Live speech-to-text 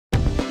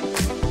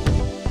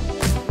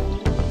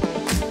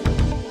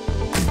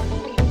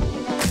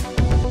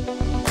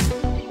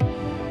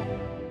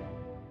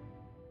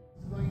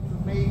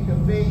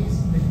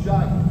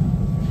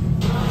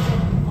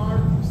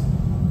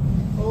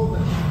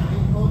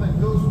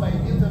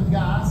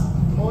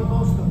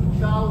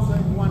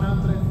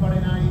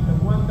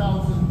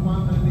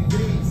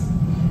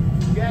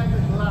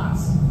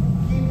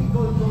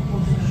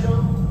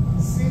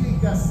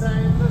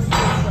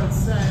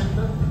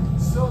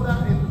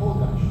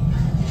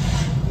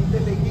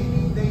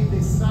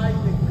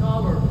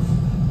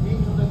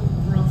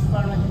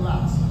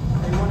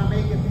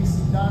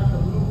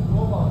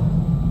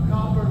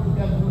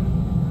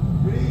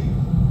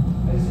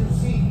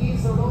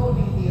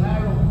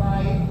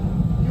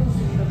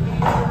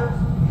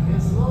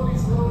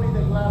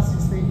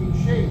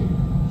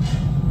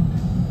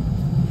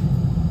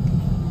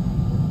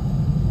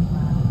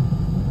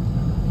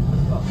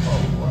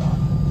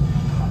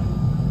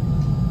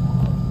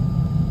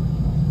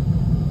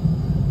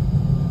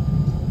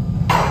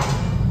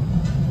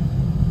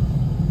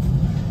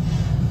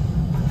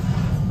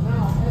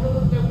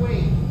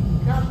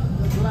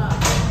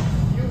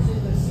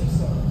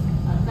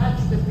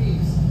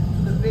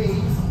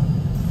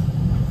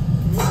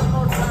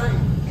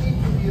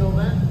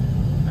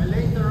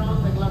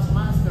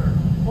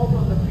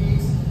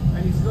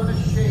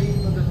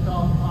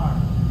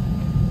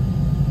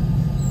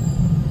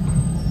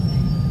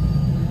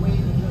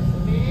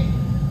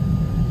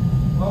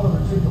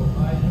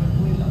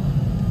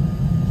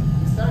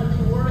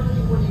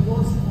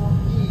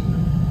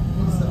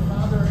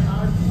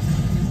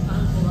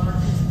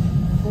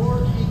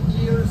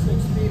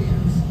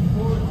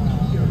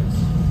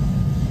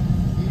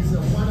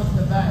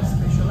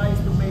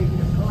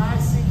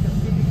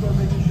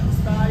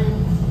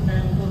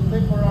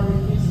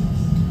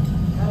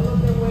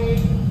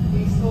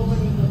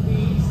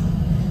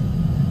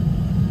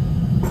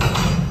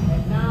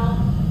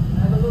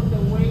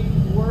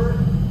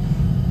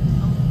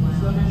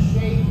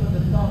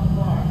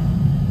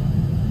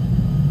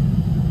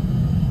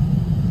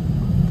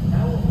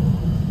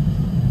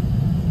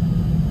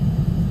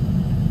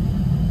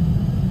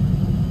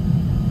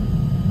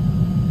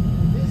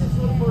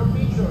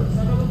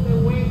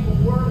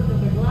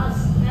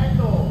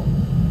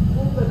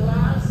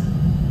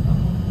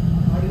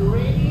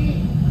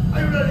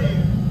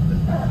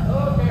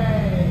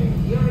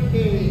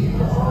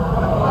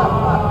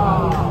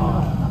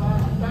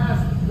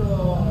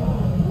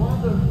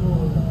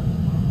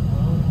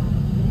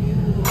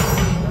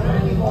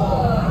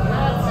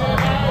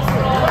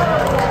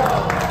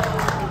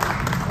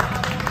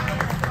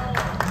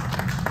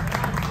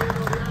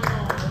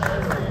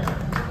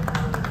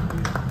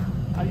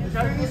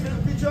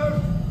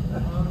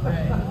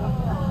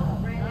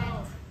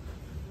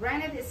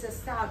rennet is a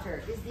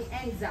starter, is the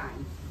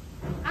enzyme.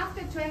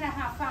 After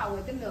 2.5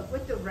 hours, the milk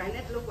with the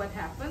rennet, look what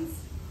happens.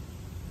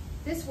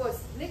 This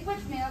was liquid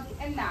milk,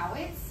 and now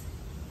it's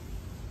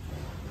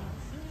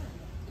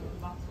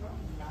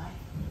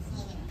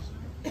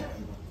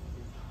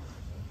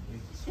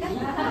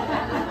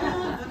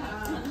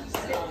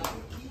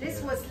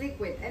this was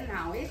liquid, and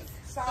now it's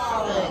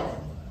solid.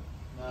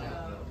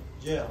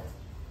 Gel.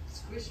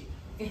 Squishy.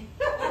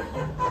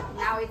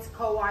 now it's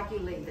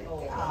coagulated.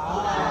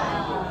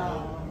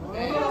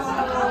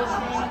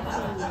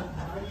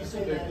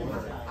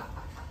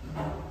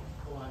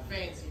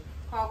 Fancy.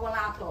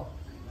 Coagulato.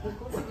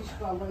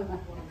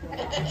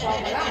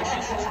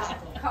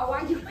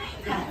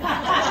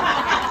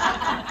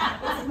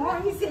 It's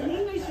more easy in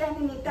English than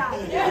in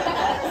Italian.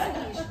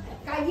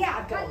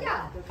 Cagliato.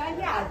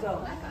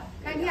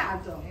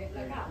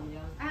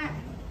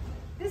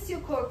 This you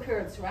call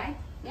curds, right?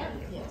 Yeah.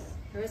 Yes.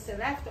 There's a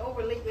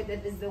leftover liquid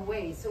that is the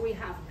whey. So we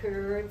have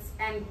curds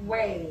and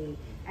whey.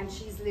 And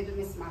she's Little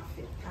Miss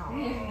Muffin.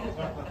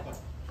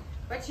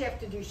 What she have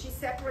to do, she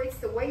separates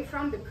the whey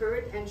from the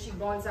curd and she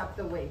boils up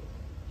the whey.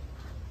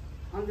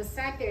 On the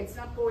side there, it's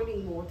not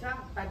boiling water,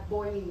 but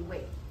boiling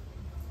whey.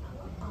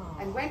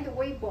 And when the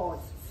whey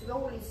boils,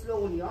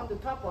 slowly, on the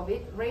top of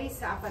it,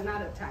 raise up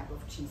another type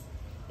of cheese.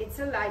 It's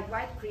a light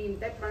white cream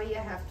that Maria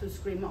have to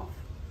scream off.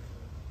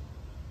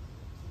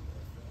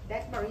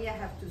 That Maria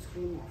have to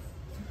scream off.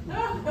 I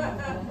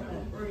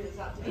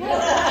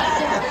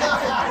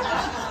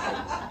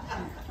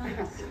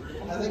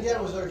think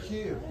that was our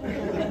cue.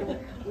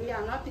 We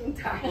are not in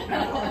time.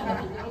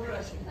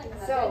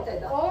 So,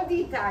 all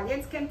the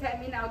Italians can tell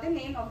me now the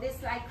name of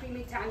this light cream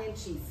Italian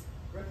cheese.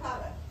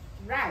 Ricotta.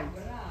 Right.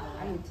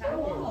 I'm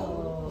Italian.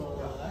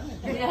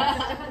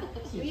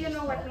 Do you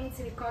know what means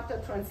ricotta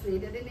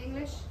translated in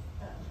English?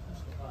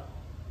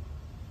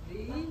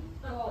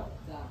 Ricotta.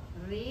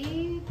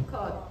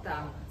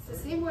 Ricotta. It's the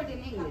same word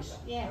in English.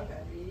 Yeah.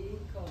 Okay.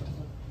 Ricotta.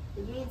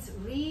 It means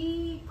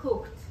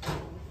recooked.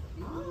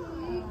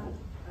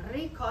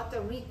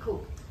 Ricotta,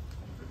 recooked.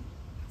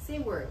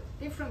 Same word,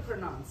 different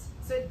pronounce.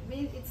 So it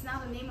means it's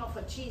not the name of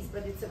a cheese,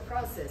 but it's a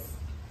process.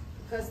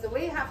 Because the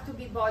whey have to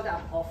be boiled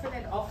up often,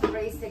 and often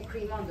raise the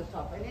cream on the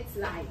top, and it's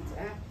light,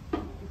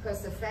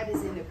 because the fat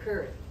is in the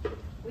curd.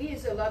 We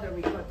use a lot of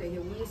ricotta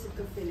here. We use it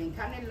to fill in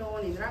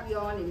cannelloni, in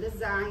ravioli, in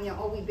lasagna,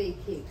 or we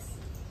bake cakes.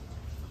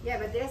 Yeah,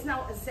 but there's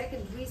now a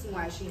second reason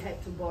why she had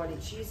to boil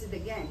it. She used it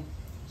again.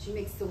 She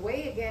makes the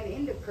whey again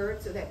in the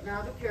curd so that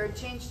now the curd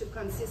changed the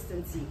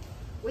consistency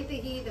with the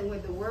heat and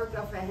with the work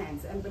of her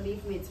hands. And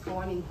believe me, it's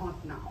boiling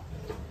hot now.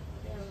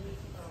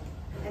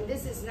 And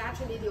this is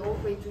naturally the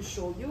old way to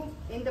show you.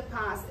 In the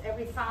past,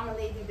 every farmer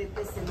lady did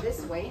this in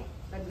this way,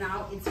 but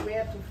now it's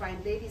rare to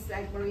find ladies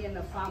like Maria in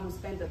the farm who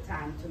spend the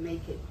time to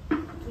make it.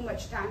 Too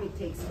much time, it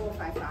takes 4 or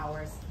 5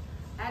 hours.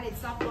 And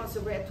it's not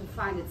also rare to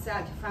find it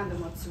sad. You find the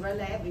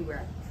mozzarella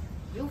everywhere.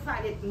 You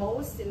find it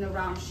most in a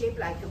round shape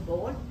like a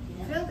bowl,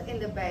 filled in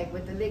the bag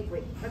with the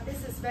liquid. But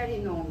this is very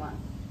normal.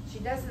 She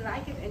doesn't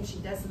like it and she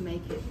doesn't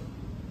make it.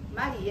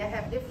 Maria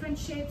have different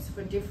shapes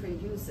for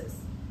different uses.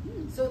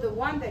 So the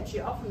one that she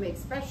often makes,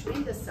 especially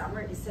in the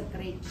summer, is a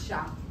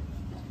treccia.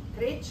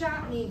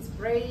 Treccia means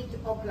braid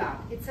or plug.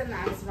 It's a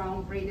nice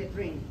round braided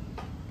ring.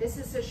 This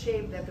is a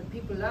shape that the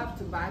people love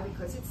to buy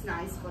because it's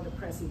nice for the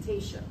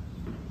presentation.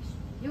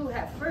 You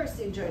have first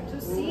enjoyed to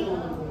see,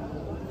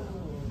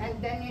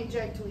 and then you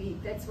enjoy to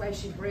eat. That's why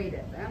she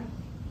braided them.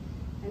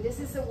 And this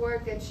is a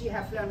work that she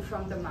have learned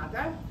from the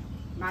mother.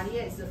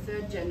 Maria is the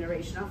 3rd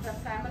generation of her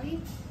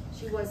family.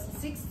 She was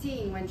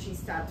 16 when she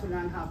started to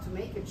learn how to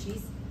make a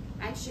cheese,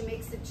 and she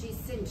makes the cheese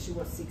since she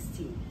was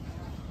 16.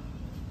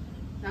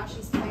 Now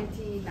she's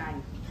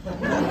 29.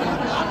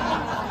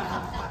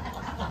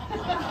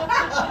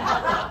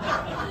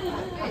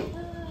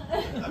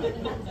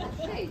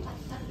 Hey.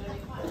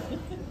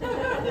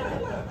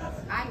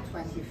 I'm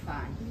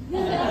 25.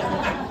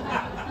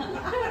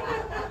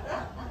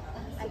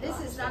 And this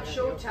is not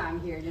showtime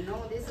here, you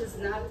know. This is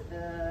not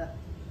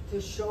to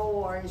show,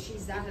 or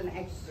she's not an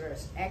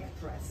actress.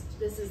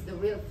 This is the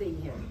real thing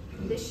here.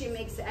 This she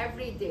makes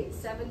every day,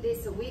 7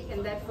 days a week,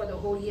 and that for the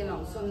whole year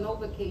long, so no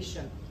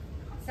vacation.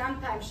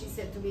 Sometimes she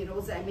said to me,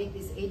 Rosa, I make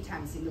this 8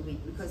 times in the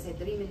week because I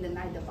dream in the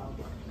night about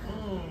it.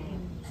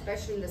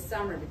 Especially in the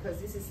summer, because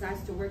this is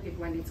nice to work it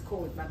when it's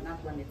cold, but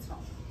not when it's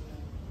hot.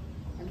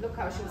 And look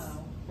how she's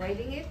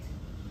braiding it.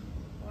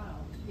 Wow.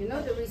 You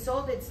know, the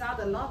result, it's not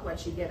a lot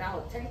what you get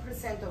out.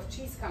 10% of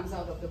cheese comes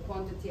out of the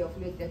quantity of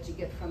milk that you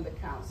get from the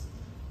cows.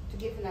 To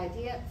give an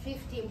idea,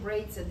 15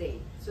 braids a day.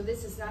 So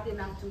this is not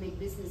enough to make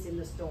business in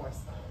the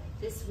stores.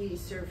 This we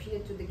serve here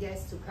to the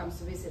guests who comes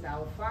to visit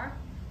our farm.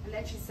 And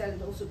then she sells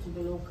it also to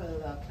the local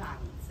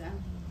clients.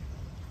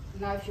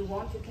 Now if you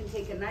want, you can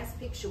take a nice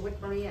picture with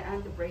Maria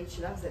and the braid.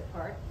 She loves that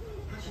part.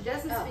 She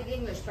doesn't speak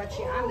English, but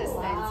she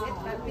understands it.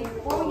 But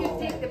before you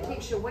take the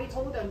picture, wait,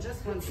 hold on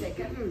just 1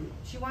 second.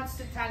 She wants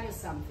to tell you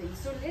something.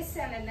 So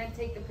listen and then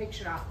take the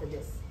picture after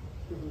this.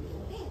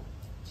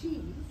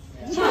 Cheese.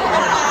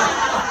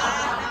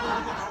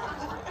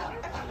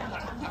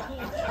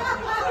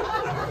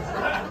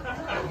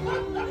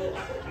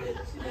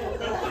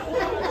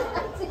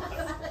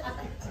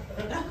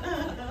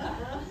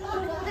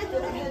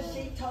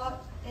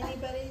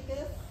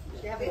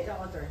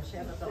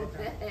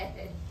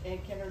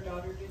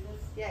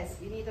 Yes,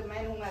 we need a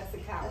man who milks the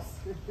cows.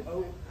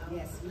 Oh.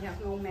 Yes, we have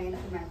no man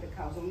to milk the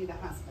cows, only the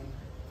husband.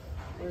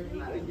 Where did he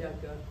go?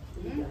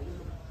 Hmm?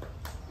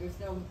 There's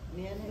no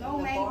men in No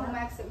the man barn? who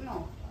milks it,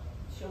 no.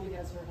 She only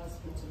has her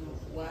husband to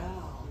know.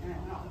 Wow.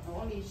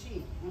 No, only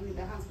she, only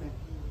the husband.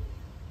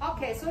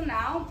 Okay, so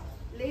now,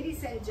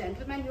 ladies and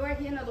gentlemen, you are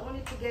here not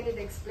only to get it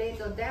explained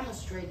or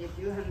demonstrated,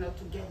 you have not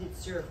to get it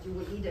served, you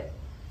will eat it.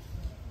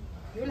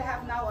 You'll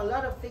have now a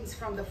lot of things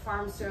from the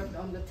farm served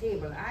on the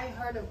table. I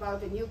heard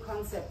about a new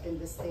concept in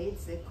the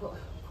States, it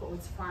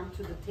calls farm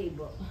to the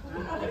table.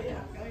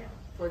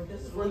 For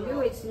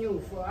you it's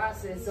new, for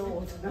us it's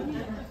old.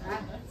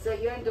 So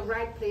you're in the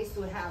right place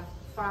to have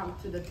farm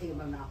to the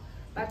table now.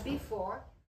 But before,